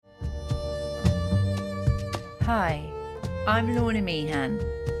Hi, I'm Lorna Meehan,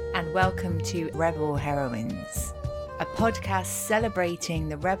 and welcome to Rebel Heroines, a podcast celebrating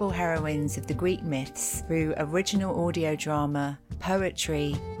the rebel heroines of the Greek myths through original audio drama,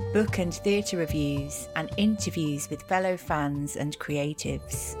 poetry, book and theatre reviews, and interviews with fellow fans and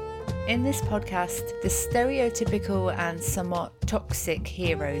creatives. In this podcast, the stereotypical and somewhat toxic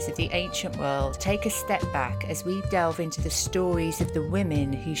heroes of the ancient world take a step back as we delve into the stories of the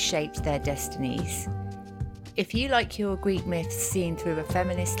women who shaped their destinies. If you like your Greek myths seen through a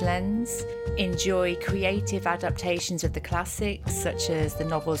feminist lens, enjoy creative adaptations of the classics such as the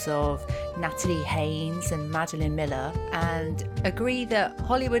novels of Natalie Haynes and Madeline Miller, and agree that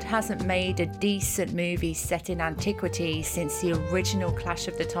Hollywood hasn't made a decent movie set in antiquity since the original Clash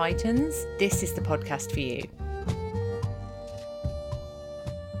of the Titans, this is the podcast for you.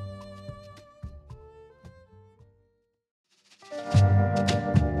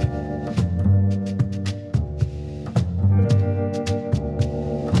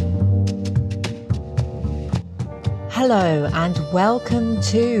 Hello and welcome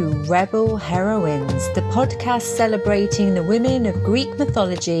to Rebel Heroines, the podcast celebrating the women of Greek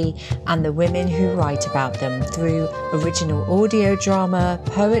mythology and the women who write about them through original audio drama,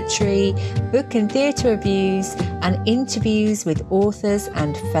 poetry, book and theatre reviews, and interviews with authors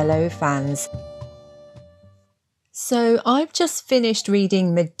and fellow fans. So I've just finished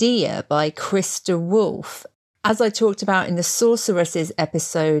reading Medea by Christa Wolf. As I talked about in the Sorceresses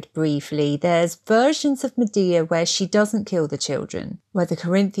episode briefly, there's versions of Medea where she doesn't kill the children, where the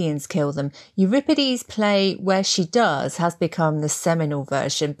Corinthians kill them. Euripides' play Where She Does has become the seminal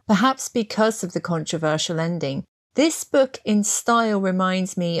version, perhaps because of the controversial ending. This book in style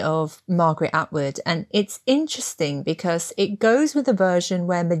reminds me of Margaret Atwood, and it's interesting because it goes with a version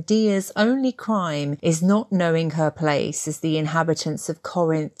where Medea's only crime is not knowing her place as the inhabitants of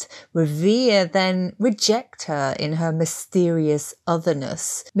Corinth revere, then reject her in her mysterious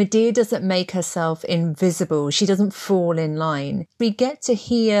otherness. Medea doesn't make herself invisible. She doesn't fall in line. We get to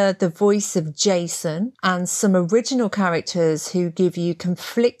hear the voice of Jason and some original characters who give you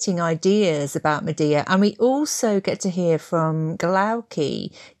conflicting ideas about Medea, and we also get to hear from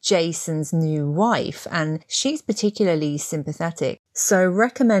Glauke, Jason's new wife, and she's particularly sympathetic. So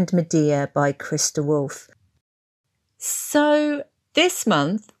recommend Medea by Christa Wolf. So this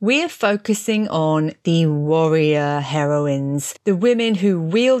month we are focusing on the warrior heroines, the women who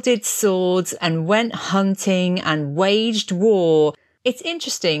wielded swords and went hunting and waged war. It's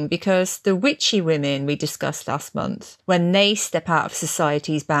interesting because the witchy women we discussed last month, when they step out of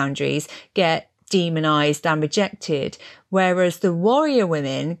society's boundaries, get demonized and rejected, whereas the warrior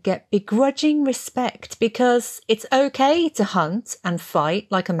women get begrudging respect because it's okay to hunt and fight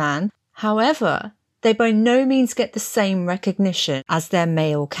like a man. However, they by no means get the same recognition as their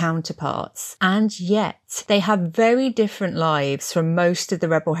male counterparts. And yet they have very different lives from most of the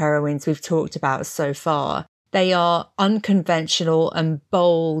rebel heroines we've talked about so far. They are unconventional and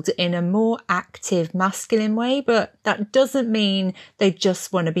bold in a more active masculine way, but that doesn't mean they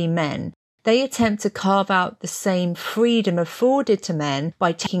just want to be men. They attempt to carve out the same freedom afforded to men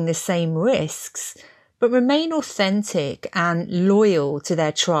by taking the same risks, but remain authentic and loyal to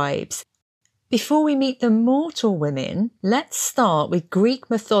their tribes. Before we meet the mortal women, let's start with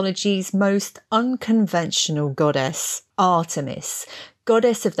Greek mythology's most unconventional goddess, Artemis,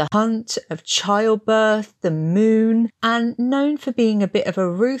 goddess of the hunt, of childbirth, the moon, and known for being a bit of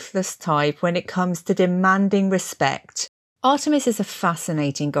a ruthless type when it comes to demanding respect. Artemis is a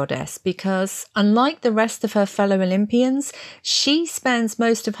fascinating goddess because, unlike the rest of her fellow Olympians, she spends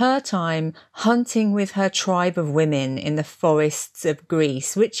most of her time hunting with her tribe of women in the forests of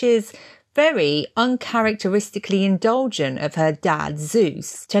Greece, which is very uncharacteristically indulgent of her dad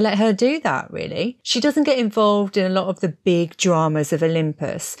Zeus to let her do that, really. She doesn't get involved in a lot of the big dramas of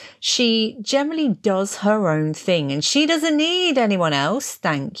Olympus. She generally does her own thing and she doesn't need anyone else,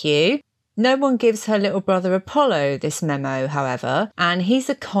 thank you. No one gives her little brother Apollo this memo, however, and he's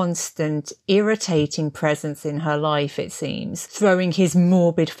a constant, irritating presence in her life, it seems, throwing his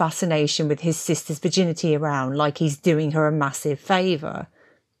morbid fascination with his sister's virginity around like he's doing her a massive favour.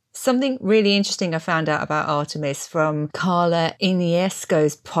 Something really interesting I found out about Artemis from Carla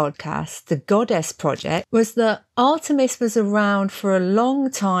Iniesco's podcast, The Goddess Project, was that Artemis was around for a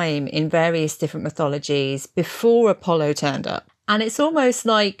long time in various different mythologies before Apollo turned up. And it's almost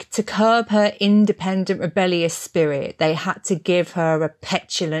like to curb her independent, rebellious spirit, they had to give her a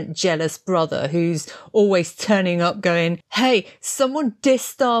petulant, jealous brother who's always turning up going, hey, someone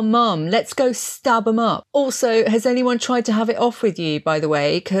dissed our mum. Let's go stab them up. Also, has anyone tried to have it off with you, by the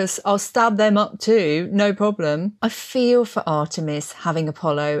way? Because I'll stab them up too. No problem. I feel for Artemis having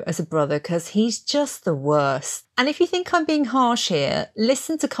Apollo as a brother because he's just the worst. And if you think I'm being harsh here,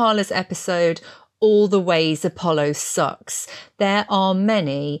 listen to Carla's episode, All the Ways Apollo Sucks. There are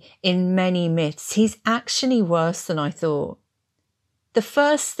many, in many myths, he's actually worse than I thought. The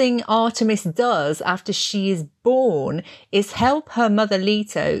first thing Artemis does after she is born is help her mother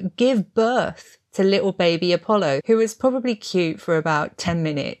Leto give birth to little baby Apollo, who was probably cute for about 10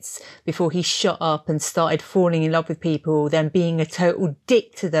 minutes before he shot up and started falling in love with people, then being a total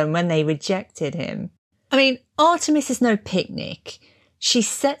dick to them when they rejected him. I mean, Artemis is no picnic. She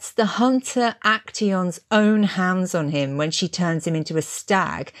sets the hunter Actaeon's own hands on him when she turns him into a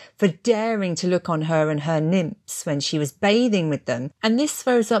stag for daring to look on her and her nymphs when she was bathing with them. And this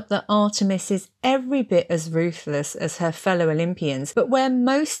throws up that Artemis is every bit as ruthless as her fellow Olympians, but where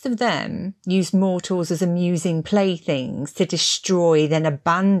most of them use mortals as amusing playthings to destroy then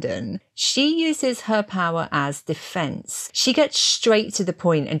abandon, she uses her power as defence. She gets straight to the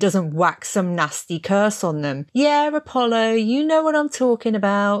point and doesn't whack some nasty curse on them. Yeah, Apollo, you know what I'm talking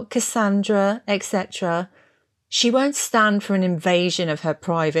about, Cassandra, etc. She won't stand for an invasion of her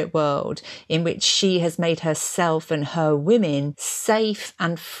private world in which she has made herself and her women safe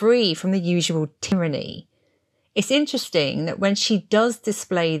and free from the usual tyranny. It's interesting that when she does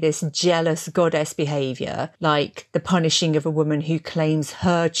display this jealous goddess behaviour, like the punishing of a woman who claims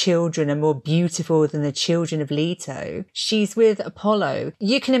her children are more beautiful than the children of Leto, she's with Apollo.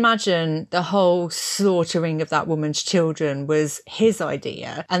 You can imagine the whole slaughtering of that woman's children was his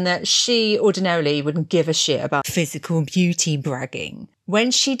idea, and that she ordinarily wouldn't give a shit about physical beauty bragging.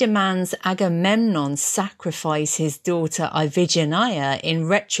 When she demands Agamemnon sacrifice his daughter Iphigenia in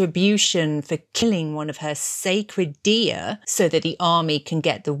retribution for killing one of her sacred deer so that the army can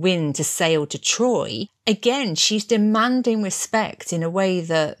get the wind to sail to Troy, again, she's demanding respect in a way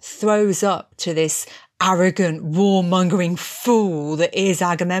that throws up to this arrogant, warmongering fool that is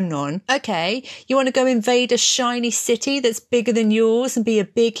Agamemnon. Okay, you want to go invade a shiny city that's bigger than yours and be a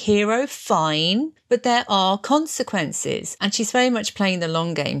big hero? Fine. But there are consequences. And she's very much playing the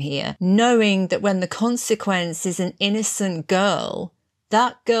long game here, knowing that when the consequence is an innocent girl,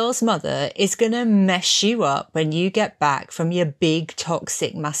 that girl's mother is going to mess you up when you get back from your big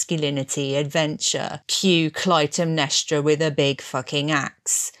toxic masculinity adventure. Cue Clytemnestra with a big fucking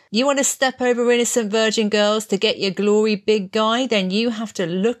axe. You want to step over innocent virgin girls to get your glory, big guy? Then you have to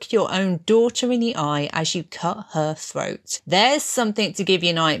look your own daughter in the eye as you cut her throat. There's something to give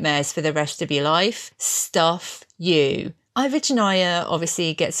you nightmares for the rest of your life. Stuff you. Iphigenia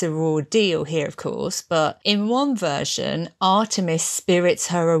obviously gets a raw deal here, of course, but in one version, Artemis spirits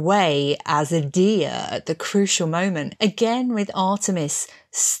her away as a deer at the crucial moment. Again with Artemis,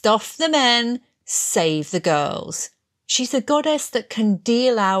 stuff the men, save the girls. She's a goddess that can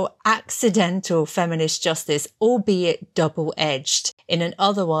deal out accidental feminist justice, albeit double-edged, in an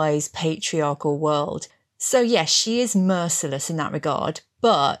otherwise patriarchal world. So yes, she is merciless in that regard,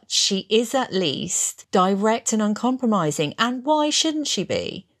 but she is at least direct and uncompromising. And why shouldn't she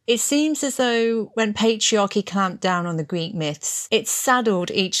be? It seems as though when patriarchy clamped down on the Greek myths, it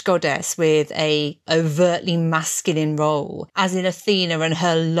saddled each goddess with a overtly masculine role, as in Athena and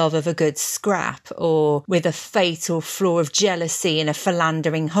her love of a good scrap, or with a fatal flaw of jealousy in a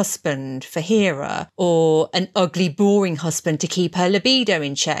philandering husband for Hera, or an ugly, boring husband to keep her libido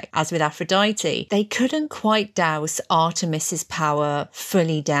in check, as with Aphrodite. They couldn't quite douse Artemis's power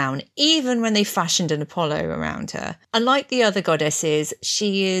fully down, even when they fashioned an Apollo around her. Unlike the other goddesses,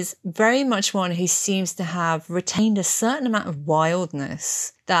 she is very much one who seems to have retained a certain amount of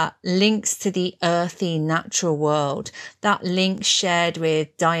wildness that links to the earthy natural world, that link shared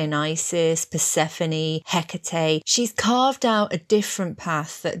with Dionysus, Persephone, Hecate. She's carved out a different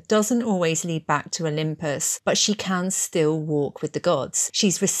path that doesn't always lead back to Olympus, but she can still walk with the gods.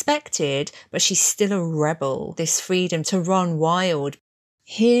 She's respected, but she's still a rebel, this freedom to run wild.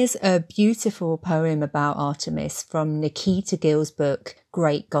 Here's a beautiful poem about Artemis from Nikita Gill's book,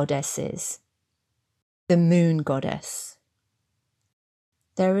 Great Goddesses. The Moon Goddess.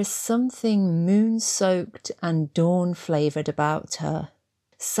 There is something moon-soaked and dawn-flavoured about her,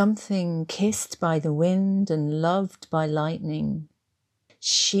 something kissed by the wind and loved by lightning.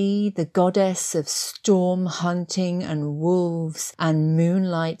 She, the goddess of storm hunting and wolves and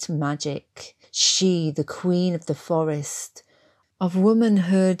moonlight magic. She, the queen of the forest, of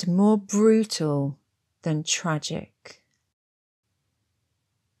womanhood more brutal than tragic.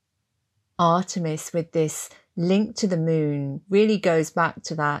 Artemis with this link to the moon really goes back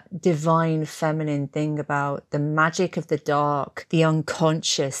to that divine feminine thing about the magic of the dark, the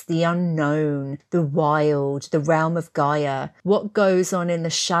unconscious, the unknown, the wild, the realm of Gaia, what goes on in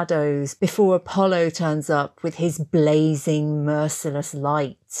the shadows before Apollo turns up with his blazing, merciless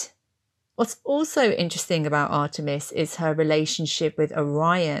light. What's also interesting about Artemis is her relationship with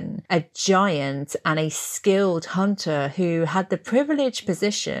Orion, a giant and a skilled hunter who had the privileged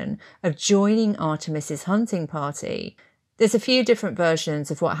position of joining Artemis's hunting party. There's a few different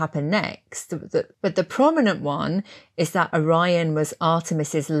versions of what happened next, but the prominent one is that Orion was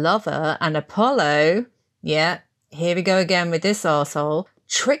Artemis's lover and Apollo, yeah, here we go again with this arsehole,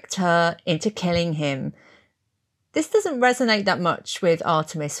 tricked her into killing him. This doesn't resonate that much with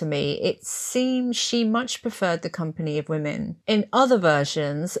Artemis for me. It seems she much preferred the company of women. In other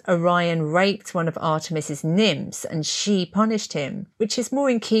versions, Orion raped one of Artemis's nymphs and she punished him, which is more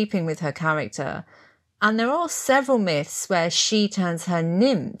in keeping with her character. And there are several myths where she turns her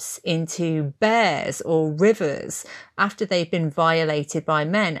nymphs into bears or rivers after they've been violated by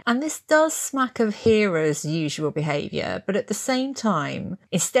men. And this does smack of Hera's usual behaviour, but at the same time,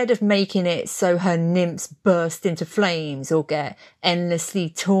 instead of making it so her nymphs burst into flames or get endlessly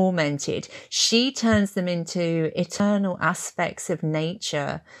tormented, she turns them into eternal aspects of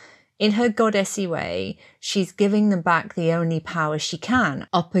nature. In her goddessy way, she's giving them back the only power she can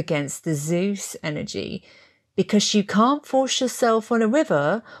up against the Zeus energy, because you can't force yourself on a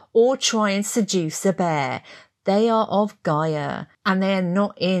river or try and seduce a bear. They are of Gaia and they are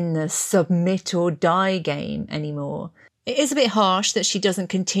not in the submit or die game anymore. It is a bit harsh that she doesn't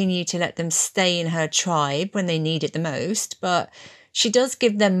continue to let them stay in her tribe when they need it the most, but she does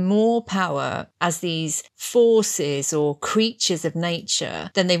give them more power as these forces or creatures of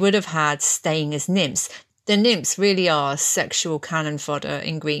nature than they would have had staying as nymphs. The nymphs really are sexual cannon fodder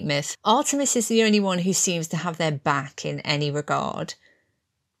in Greek myth. Artemis is the only one who seems to have their back in any regard.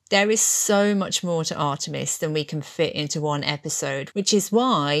 There is so much more to Artemis than we can fit into one episode, which is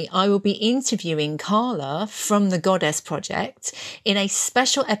why I will be interviewing Carla from the Goddess Project in a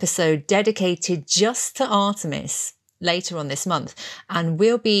special episode dedicated just to Artemis later on this month, and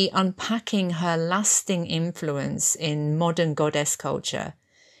we'll be unpacking her lasting influence in modern goddess culture.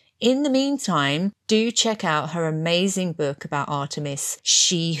 In the meantime, do check out her amazing book about Artemis,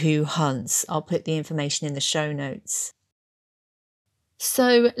 She Who Hunts. I'll put the information in the show notes.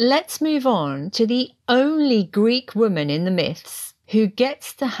 So let's move on to the only Greek woman in the myths who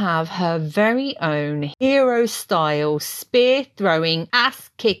gets to have her very own hero-style, spear-throwing,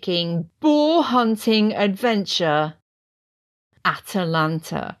 ass-kicking, boar-hunting adventure,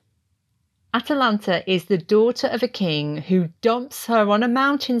 Atalanta. Atalanta is the daughter of a king who dumps her on a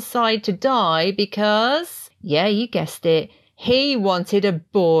mountainside to die because, yeah, you guessed it, he wanted a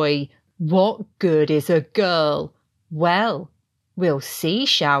boy. What good is a girl? Well, we'll see,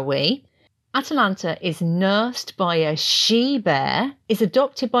 shall we? Atalanta is nursed by a she-bear, is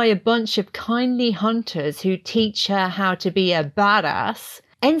adopted by a bunch of kindly hunters who teach her how to be a badass,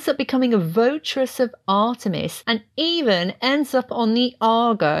 ends up becoming a votress of Artemis, and even ends up on the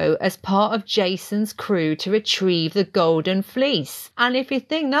Argo as part of Jason's crew to retrieve the Golden Fleece. And if you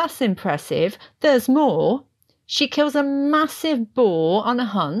think that's impressive, there's more. She kills a massive boar on a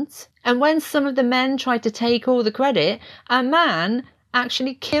hunt, and when some of the men try to take all the credit, a man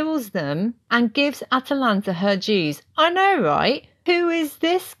actually kills them and gives Atalanta her dues. I know, right? Who is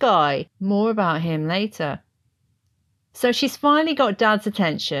this guy? More about him later. So she's finally got Dad's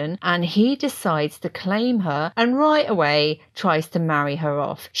attention and he decides to claim her and right away tries to marry her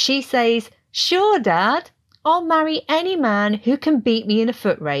off. She says, "Sure, Dad, I'll marry any man who can beat me in a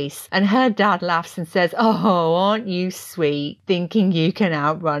foot race." And her dad laughs and says, "Oh, aren't you sweet, thinking you can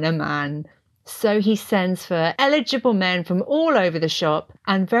outrun a man?" So he sends for eligible men from all over the shop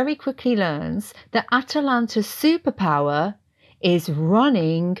and very quickly learns that Atalanta's superpower is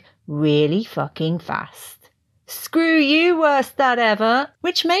running really fucking fast. Screw you, worst dad ever.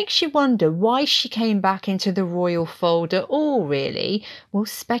 Which makes you wonder why she came back into the royal fold at all, really. We'll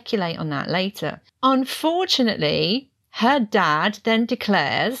speculate on that later. Unfortunately, her dad then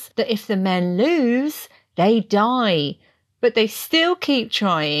declares that if the men lose, they die. But they still keep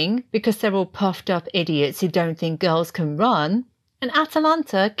trying because they're all puffed up idiots who don't think girls can run. And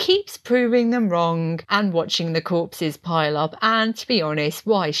Atalanta keeps proving them wrong and watching the corpses pile up. And to be honest,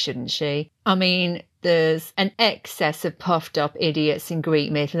 why shouldn't she? I mean, there's an excess of puffed up idiots in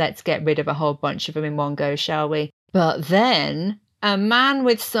Greek myth. Let's get rid of a whole bunch of them in one go, shall we? But then a man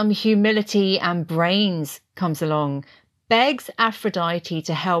with some humility and brains comes along, begs Aphrodite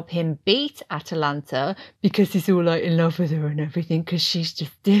to help him beat Atalanta because he's all like in love with her and everything because she's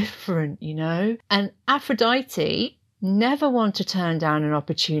just different, you know? And Aphrodite never want to turn down an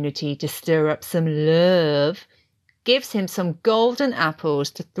opportunity to stir up some love, gives him some golden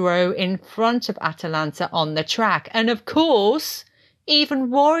apples to throw in front of Atalanta on the track. And of course,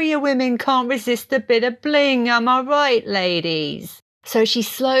 even warrior women can't resist a bit of bling, am I right, ladies? So she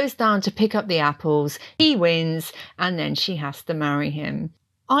slows down to pick up the apples, he wins, and then she has to marry him.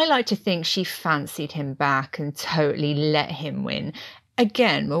 I like to think she fancied him back and totally let him win.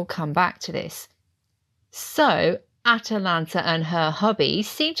 Again, we'll come back to this. So Atalanta and her hubby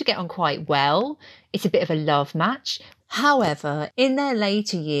seem to get on quite well. It's a bit of a love match. However, in their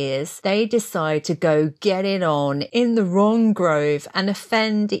later years, they decide to go get it on in the wrong grove and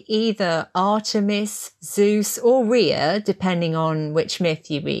offend either Artemis, Zeus or Rhea, depending on which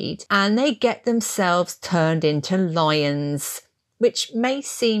myth you read, and they get themselves turned into lions, which may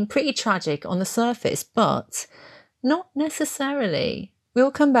seem pretty tragic on the surface, but not necessarily.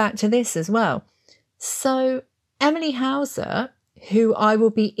 We'll come back to this as well. So Emily Hauser, who I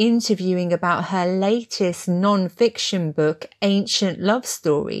will be interviewing about her latest non-fiction book, Ancient Love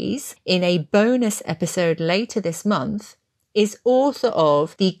Stories, in a bonus episode later this month, is author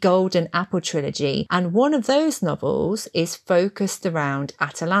of the Golden Apple trilogy, and one of those novels is focused around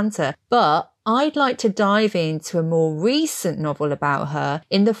Atalanta. But I'd like to dive into a more recent novel about her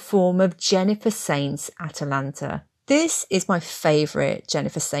in the form of Jennifer Saint's Atalanta. This is my favourite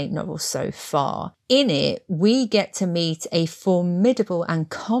Jennifer Saint novel so far. In it, we get to meet a formidable and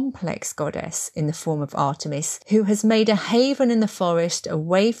complex goddess in the form of Artemis, who has made a haven in the forest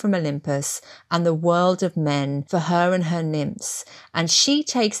away from Olympus and the world of men for her and her nymphs. And she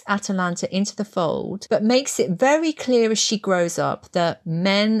takes Atalanta into the fold, but makes it very clear as she grows up that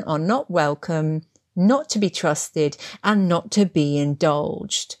men are not welcome, not to be trusted, and not to be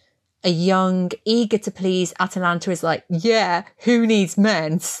indulged. A young, eager to please Atalanta is like, yeah, who needs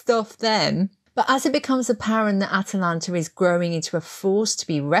men? Stuff them. But as it becomes apparent that Atalanta is growing into a force to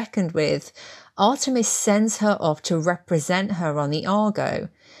be reckoned with, Artemis sends her off to represent her on the Argo.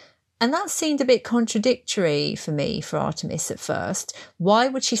 And that seemed a bit contradictory for Artemis at first. Why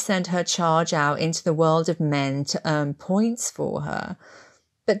would she send her charge out into the world of men to earn points for her?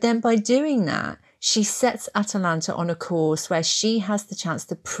 But then by doing that, she sets Atalanta on a course where she has the chance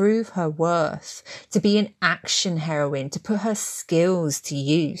to prove her worth, to be an action heroine, to put her skills to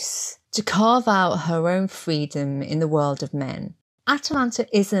use, to carve out her own freedom in the world of men. Atalanta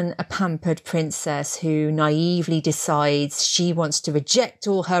isn't a pampered princess who naively decides she wants to reject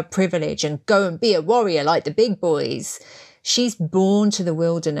all her privilege and go and be a warrior like the big boys. She's born to the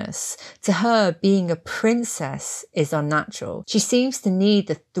wilderness. To her, being a princess is unnatural. She seems to need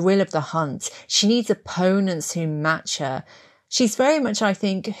the thrill of the hunt. She needs opponents who match her. She's very much, I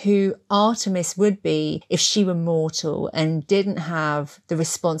think, who Artemis would be if she were mortal and didn't have the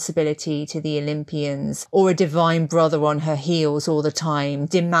responsibility to the Olympians or a divine brother on her heels all the time,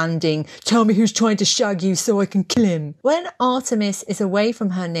 demanding, tell me who's trying to shag you so I can kill him. When Artemis is away from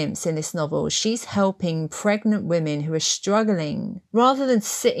her nymphs in this novel, she's helping pregnant women who are struggling, rather than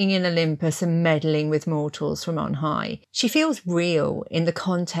sitting in Olympus and meddling with mortals from on high. She feels real in the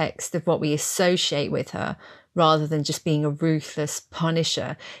context of what we associate with her, rather than just being a ruthless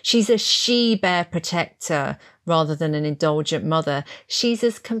punisher. She's a she-bear protector rather than an indulgent mother. She's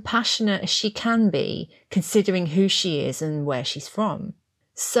as compassionate as she can be, considering who she is and where she's from.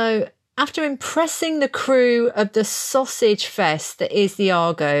 So, after impressing the crew of the sausage fest that is the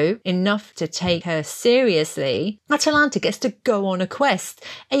Argo enough to take her seriously, Atalanta gets to go on a quest,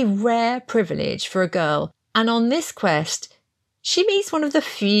 a rare privilege for a girl. And on this quest, she meets one of the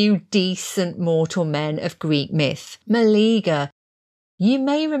few decent mortal men of Greek myth, Meleager. You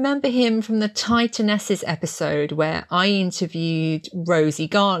may remember him from the Titanesses episode where I interviewed Rosie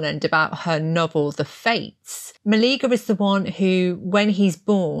Garland about her novel The Fates. Meleager is the one who, when he's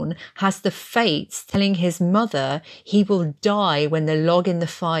born, has the fates telling his mother he will die when the log in the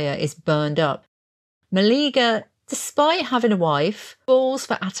fire is burned up. Meleager, despite having a wife, falls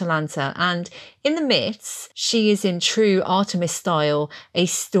for Atalanta, and in the myths, she is in true Artemis style, a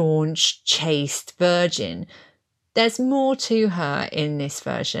staunch, chaste virgin. There's more to her in this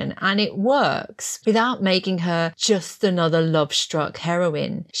version, and it works without making her just another love-struck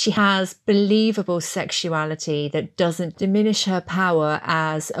heroine. She has believable sexuality that doesn't diminish her power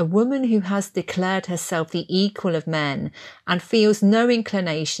as a woman who has declared herself the equal of men and feels no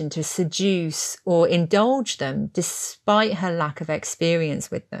inclination to seduce or indulge them despite her lack of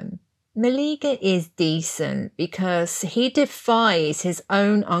experience with them. Meleager is decent because he defies his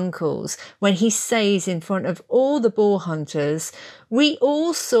own uncles when he says in front of all the boar hunters, "We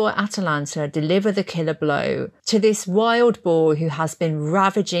all saw Atalanta deliver the killer blow to this wild boar who has been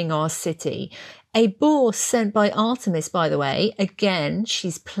ravaging our city." A boar sent by Artemis, by the way. Again,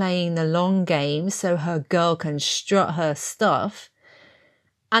 she's playing the long game so her girl can strut her stuff.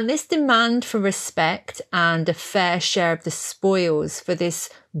 And this demand for respect and a fair share of the spoils for this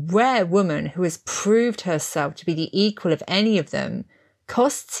rare woman who has proved herself to be the equal of any of them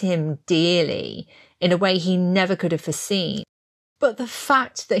costs him dearly in a way he never could have foreseen. But the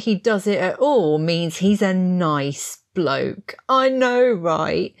fact that he does it at all means he's a nice bloke. I know,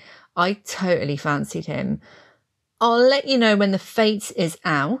 right? I totally fancied him. I'll let you know when the Fates is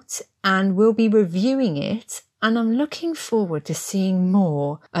out and we'll be reviewing it, and I'm looking forward to seeing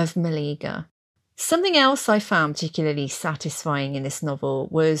more of Meleager. Something else I found particularly satisfying in this novel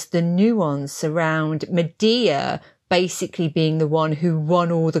was the nuance around Medea basically being the one who won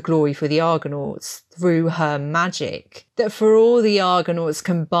all the glory for the Argonauts through her magic. That for all the Argonauts'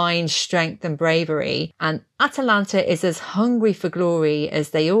 combined strength and bravery, and Atalanta is as hungry for glory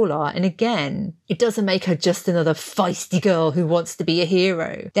as they all are, and again, it doesn't make her just another feisty girl who wants to be a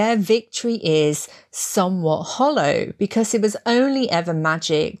hero. Their victory is somewhat hollow because it was only ever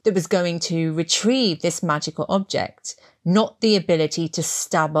magic that was going to retrieve this magical object, not the ability to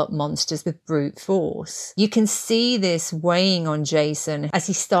stab up monsters with brute force. You can see this weighing on Jason as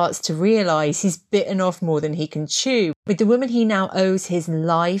he starts to realise he's bitten off more than he can chew with the woman he now owes his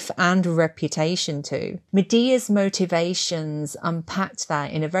life and reputation to. Medea's motivations unpacked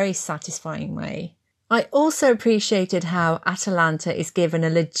that in a very satisfying way. I also appreciated how Atalanta is given a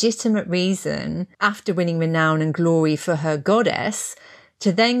legitimate reason, after winning renown and glory for her goddess,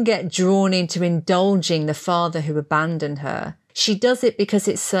 to then get drawn into indulging the father who abandoned her. She does it because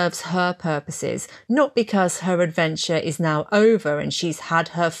it serves her purposes, not because her adventure is now over and she's had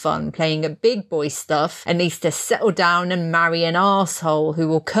her fun playing at big boy stuff and needs to settle down and marry an arsehole who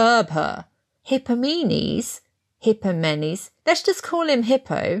will curb her. Hippomenes, let's just call him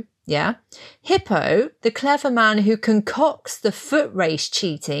Hippo. Yeah. Hippo, the clever man who concocts the foot race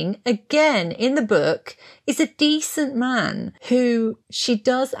cheating, again in the book, is a decent man who she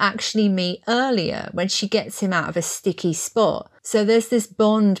does actually meet earlier when she gets him out of a sticky spot. So there's this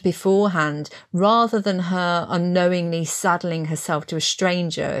bond beforehand rather than her unknowingly saddling herself to a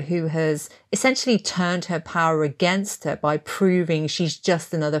stranger who has essentially turned her power against her by proving she's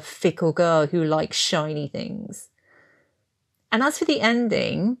just another fickle girl who likes shiny things. And as for the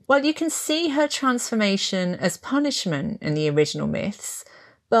ending, well, you can see her transformation as punishment in the original myths,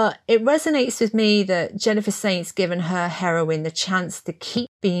 but it resonates with me that Jennifer Saint's given her heroine the chance to keep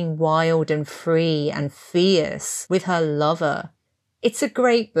being wild and free and fierce with her lover. It's a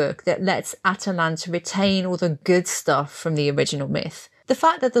great book that lets Atalanta retain all the good stuff from the original myth. The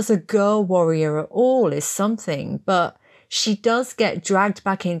fact that there's a girl warrior at all is something, but she does get dragged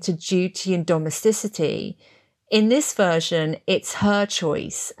back into duty and domesticity. In this version, it's her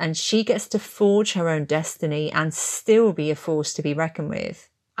choice, and she gets to forge her own destiny and still be a force to be reckoned with.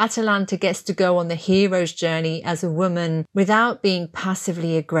 Atalanta gets to go on the hero's journey as a woman without being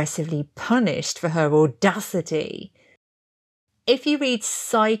passively aggressively punished for her audacity. If you read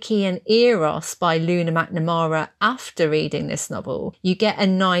Psyche and Eros by Luna McNamara after reading this novel, you get a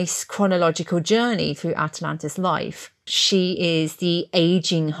nice chronological journey through Atalanta's life. She is the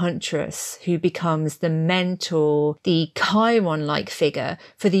aging huntress who becomes the mentor, the Chiron-like figure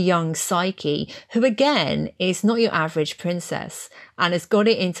for the young Psyche, who again is not your average princess and has got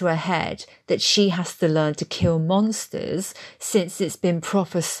it into her head that she has to learn to kill monsters since it's been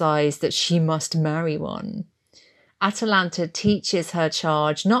prophesied that she must marry one. Atalanta teaches her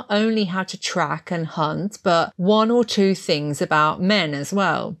charge not only how to track and hunt, but one or two things about men as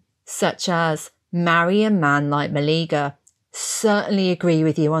well, such as marry a man like Meleager. Certainly agree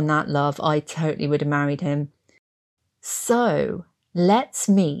with you on that, love. I totally would have married him. So let's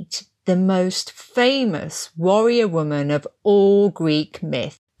meet the most famous warrior woman of all Greek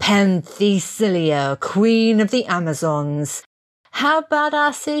myth, Penthesilea, queen of the Amazons. How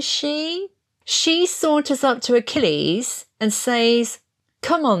badass is she? She saunters up to Achilles and says,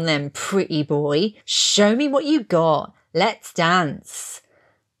 "Come on then, pretty boy, show me what you got. Let's dance."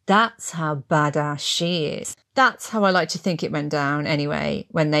 That's how badass she is. That's how I like to think it went down anyway,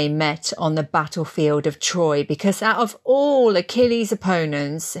 when they met on the battlefield of Troy, because out of all Achilles'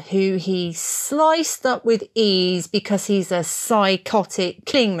 opponents, who he sliced up with ease because he's a psychotic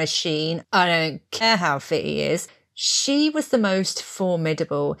killing machine, I don't care how fit he is, she was the most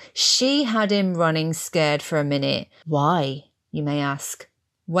formidable. She had him running scared for a minute. Why, you may ask?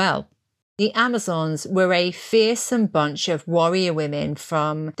 Well, The Amazons were a fearsome bunch of warrior women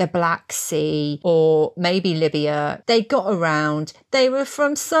from the Black Sea or maybe Libya. They got around. They were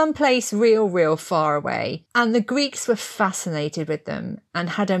from someplace real far away. And the Greeks were fascinated with them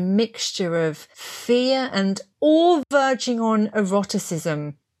and had a mixture of fear and awe verging on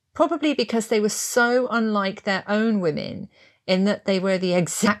eroticism, probably because they were so unlike their own women in that they were the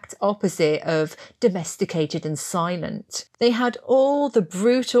exact opposite of domesticated and silent. They had all the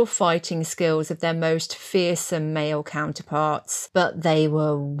brutal fighting skills of their most fearsome male counterparts, but they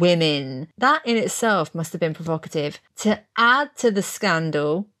were women. That in itself must have been provocative. To add to the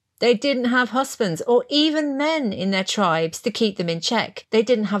scandal, they didn't have husbands or even men in their tribes to keep them in check. They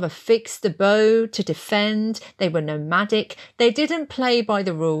didn't have a fixed bow to defend. They were nomadic. They didn't play by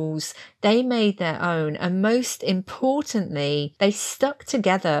the rules. They made their own. And most importantly, they stuck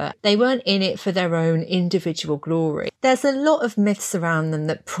together. They weren't in it for their own individual glory. There's a lot of myths around them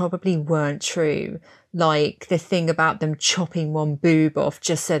that probably weren't true, like the thing about them chopping one boob off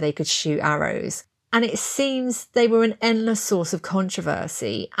just so they could shoot arrows. And it seems they were an endless source of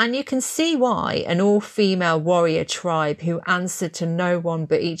controversy. And you can see why an all-female warrior tribe who answered to no one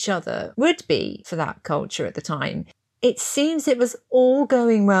but each other would be for that culture at the time. It seems it was all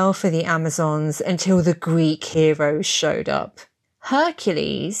going well for the Amazons until the Greek heroes showed up.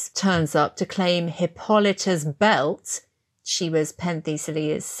 Hercules turns up to claim Hippolyta's belt, she was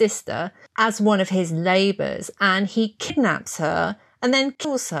Penthesilea's sister, as one of his labours, and he kidnaps her and then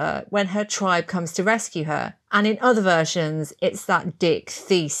kills her when her tribe comes to rescue her. And in other versions, it's that dick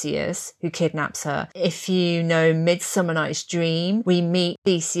Theseus who kidnaps her. If you know Midsummer Night's Dream, we meet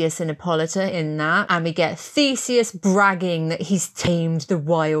Theseus and Hippolyta in that, and we get Theseus bragging that he's tamed the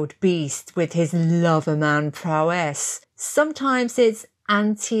wild beast with his lover-man prowess. Sometimes it's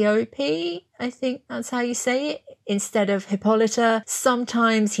Antiope, I think that's how you say it, instead of Hippolyta.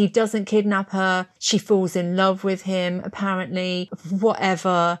 Sometimes he doesn't kidnap her. She falls in love with him, apparently.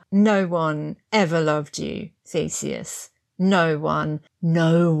 Whatever. No one ever loved you, Theseus. No one.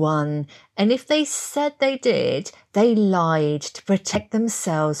 No one. And if they said they did, they lied to protect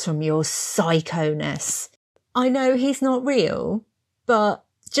themselves from your psychoness. I know he's not real, but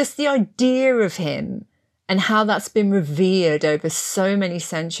just the idea of him and how that's been revered over so many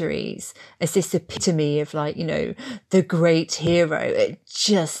centuries as this epitome of, like, you know, the great hero, it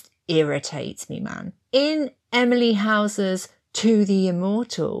just irritates me, man. In Emily Hauser's To the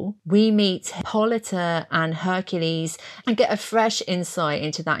Immortal, we meet Hippolyta and Hercules and get a fresh insight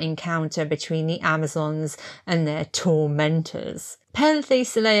into that encounter between the Amazons and their tormentors.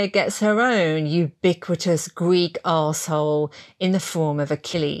 Penthesilea gets her own ubiquitous Greek arsehole in the form of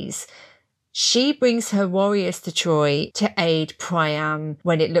Achilles. She brings her warriors to Troy to aid Priam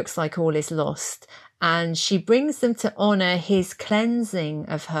when it looks like all is lost, and she brings them to honour his cleansing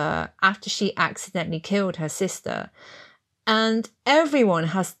of her after she accidentally killed her sister. And everyone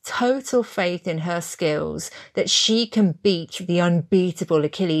has total faith in her skills that she can beat the unbeatable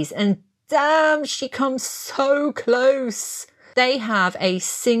Achilles, and damn, she comes so close. They have a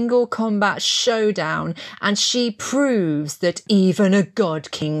single combat showdown and she proves that even a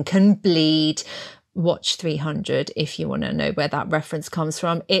god king can bleed. Watch 300 if you want to know where that reference comes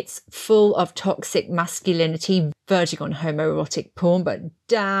from. It's full of toxic masculinity, verging on homoerotic porn, but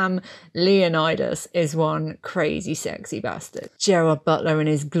damn, Leonidas is one crazy sexy bastard. Gerard Butler in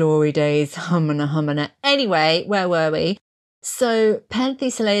his glory days, humana. Anyway, where were we? So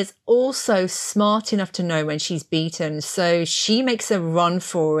Penthesilea is also smart enough to know when she's beaten, so she makes a run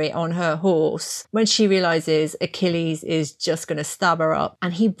for it on her horse when she realises Achilles is just going to stab her up,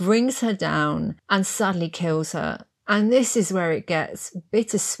 and he brings her down and sadly kills her. And this is where it gets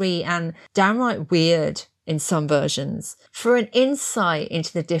bittersweet and downright weird in some versions. For an insight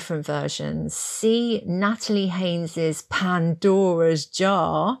into the different versions, see Natalie Haynes's Pandora's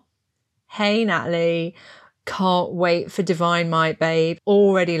Jar. Hey Natalie, can't wait for Divine Might, babe.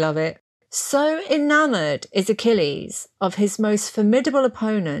 Already love it. So enamoured is Achilles of his most formidable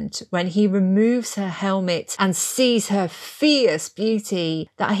opponent when he removes her helmet and sees her fierce beauty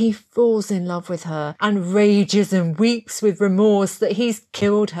that he falls in love with her and rages and weeps with remorse that he's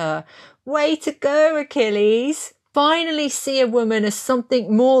killed her. Way to go, Achilles. Finally see a woman as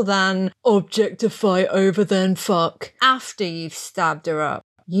something more than object to fight over then fuck after you've stabbed her up.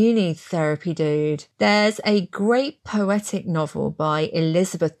 You need therapy, dude. There's a great poetic novel by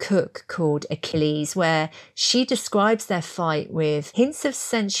Elizabeth Cook called Achilles, where she describes their fight with hints of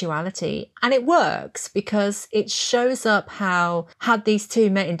sensuality. And it works because it shows up how, had these two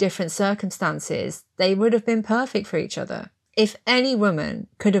met in different circumstances, they would have been perfect for each other. If any woman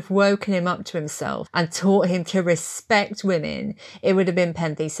could have woken him up to himself and taught him to respect women, it would have been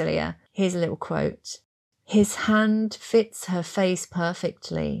Penthesilea. Here's a little quote. His hand fits her face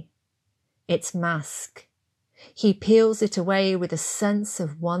perfectly. Its mask. He peels it away with a sense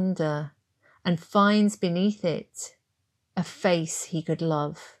of wonder and finds beneath it a face he could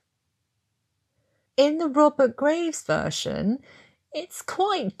love. In the Robert Graves version, it's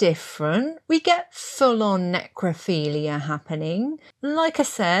quite different. We get full-on necrophilia happening. Like I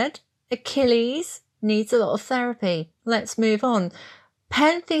said, Achilles needs a lot of therapy. Let's move on.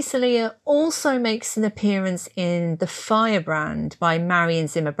 Penthesilea also makes an appearance in The Firebrand by Marion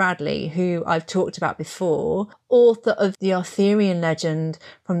Zimmer Bradley, who I've talked about before, author of the Arthurian legend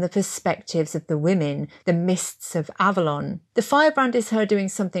from the perspectives of the women, the Mists of Avalon. The Firebrand is her doing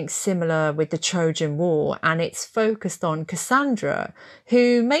something similar with the Trojan War, and it's focused on Cassandra,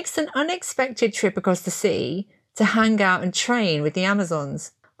 who makes an unexpected trip across the sea to hang out and train with the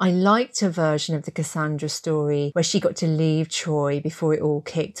Amazons. I liked her version of the Cassandra story where she got to leave Troy before it all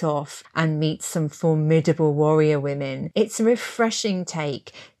kicked off and meet some formidable warrior women. It's a refreshing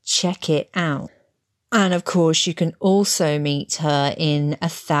take. Check it out. And of course, you can also meet her in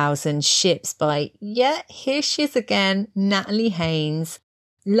 1,000 Ships by, here she is again, Natalie Haynes.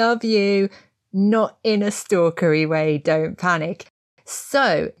 Love you. Not in a stalkery way, don't panic.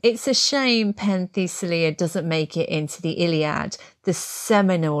 So, it's a shame Penthesilea doesn't make it into the Iliad, the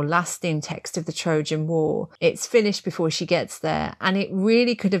seminal lasting text of the Trojan War. It's finished before she gets there, and it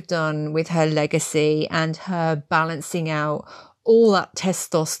really could have done with her legacy and her balancing out all that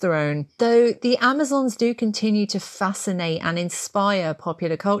testosterone. Though the Amazons do continue to fascinate and inspire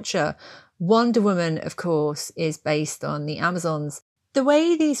popular culture. Wonder Woman, of course, is based on the Amazons. The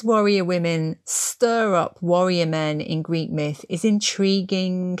way these warrior women stir up warrior men in Greek myth is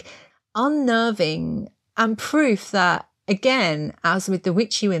intriguing, unnerving, and proof that, again, as with the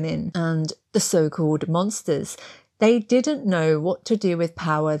witchy women and the so-called monsters, they didn't know what to do with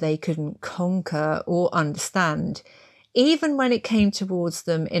power they couldn't conquer or understand, even when it came towards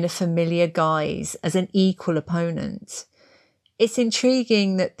them in a familiar guise as an equal opponent. It's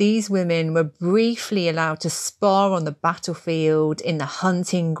intriguing that these women were briefly allowed to spar on the battlefield, in the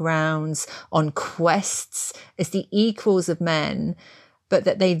hunting grounds, on quests as the equals of men, but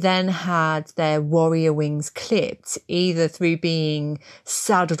that they then had their warrior wings clipped, either through being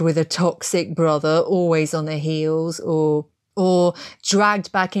saddled with a toxic brother always on their heels, or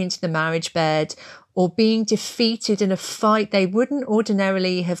dragged back into the marriage bed, or being defeated in a fight they wouldn't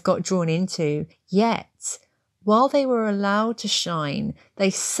ordinarily have got drawn into. Yet, while they were allowed to shine,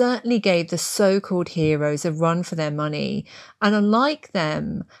 they certainly gave the so-called heroes a run for their money, and unlike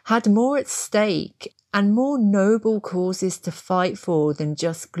them, had more at stake and more noble causes to fight for than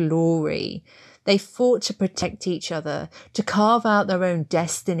just glory. They fought to protect each other, to carve out their own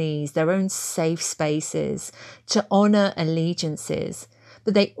destinies, their own safe spaces, to honour allegiances,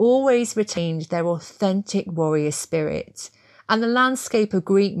 but they always retained their authentic warrior spirit. And the landscape of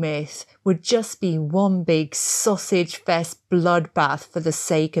Greek myth would just be one big sausage fest bloodbath for the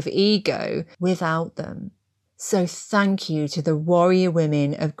sake of ego without them. So thank you to the warrior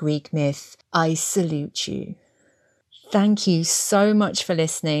women of Greek myth. I salute you. Thank you so much for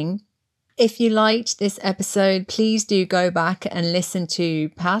listening. If you liked this episode, please do go back and listen to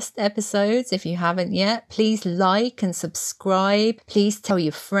past episodes. If you haven't yet, please like and subscribe. Please tell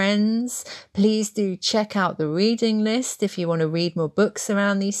your friends. Please do check out the reading list if you want to read more books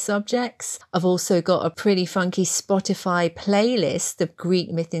around these subjects. I've also got a pretty funky Spotify playlist of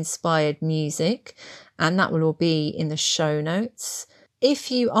Greek myth inspired music, and that will all be in the show notes.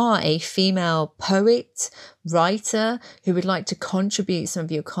 If you are a female poet, writer who would like to contribute some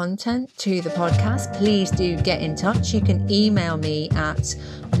of your content to the podcast, please do get in touch. You can email me at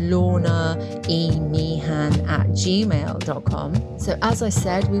lornaemeehan@gmail.com. So as I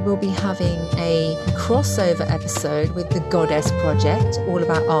said, we will be having a crossover episode with the Goddess Project, all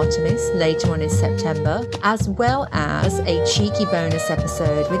about Artemis, later on in September, as well as a cheeky bonus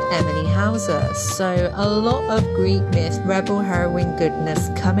episode with Emily Hauser. So a lot of Greek myth, rebel heroine goodness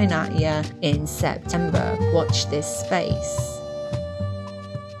coming at you in September. Watch this space.